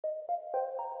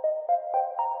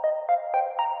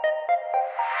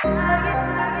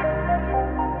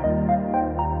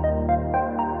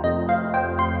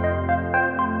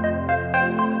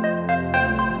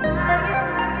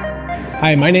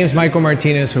Hi, my name is Michael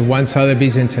Martinez with One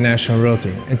Sotheby's International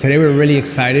Realty, and today we're really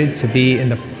excited to be in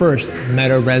the first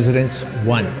MetaResidence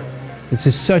One. This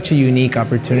is such a unique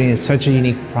opportunity and such a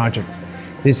unique project.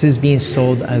 This is being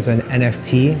sold as an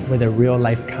NFT with a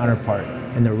real-life counterpart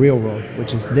in the real world,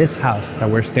 which is this house that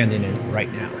we're standing in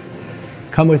right now.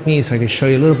 Come with me so I can show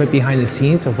you a little bit behind the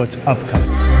scenes of what's upcoming.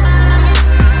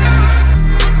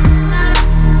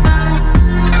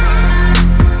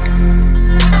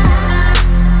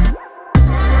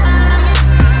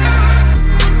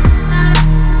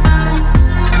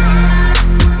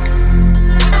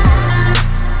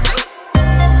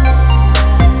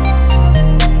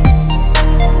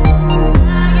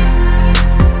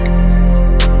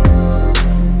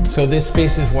 So this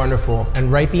space is wonderful,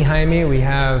 and right behind me we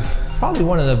have probably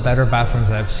one of the better bathrooms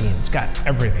I've seen. It's got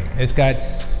everything. It's got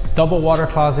double water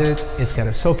closet, it's got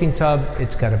a soaking tub,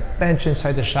 it's got a bench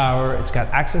inside the shower, it's got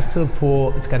access to the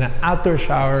pool, it's got an outdoor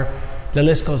shower, the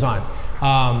list goes on.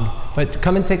 But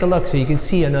come and take a look so you can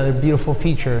see another beautiful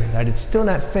feature that it's still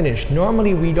not finished.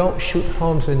 Normally we don't shoot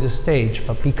homes in this stage,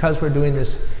 but because we're doing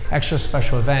this extra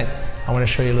special event, I want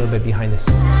to show you a little bit behind the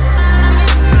scenes.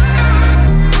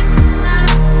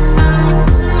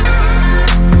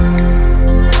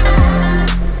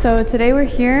 So today we're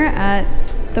here at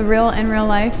the Real in Real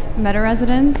Life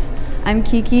MetaResidence. I'm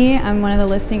Kiki, I'm one of the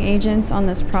listing agents on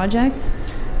this project,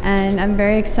 and I'm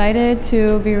very excited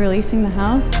to be releasing the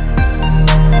house.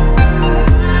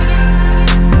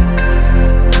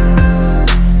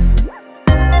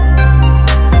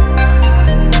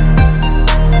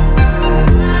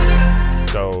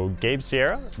 So Gabe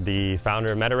Sierra, the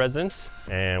founder of MetaResidence,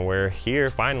 and we're here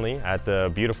finally at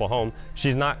the beautiful home.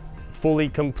 She's not fully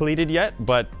completed yet,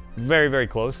 but very, very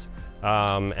close.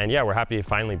 And yeah, we're happy to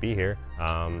finally be here.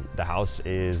 The house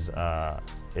is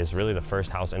really the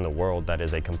first house in the world that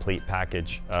is a complete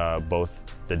package,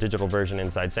 both the digital version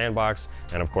inside Sandbox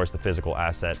and of course the physical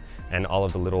asset and all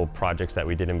of the little projects that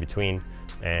we did in between.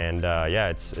 And yeah,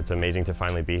 it's amazing to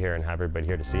finally be here and have everybody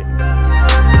here to see it.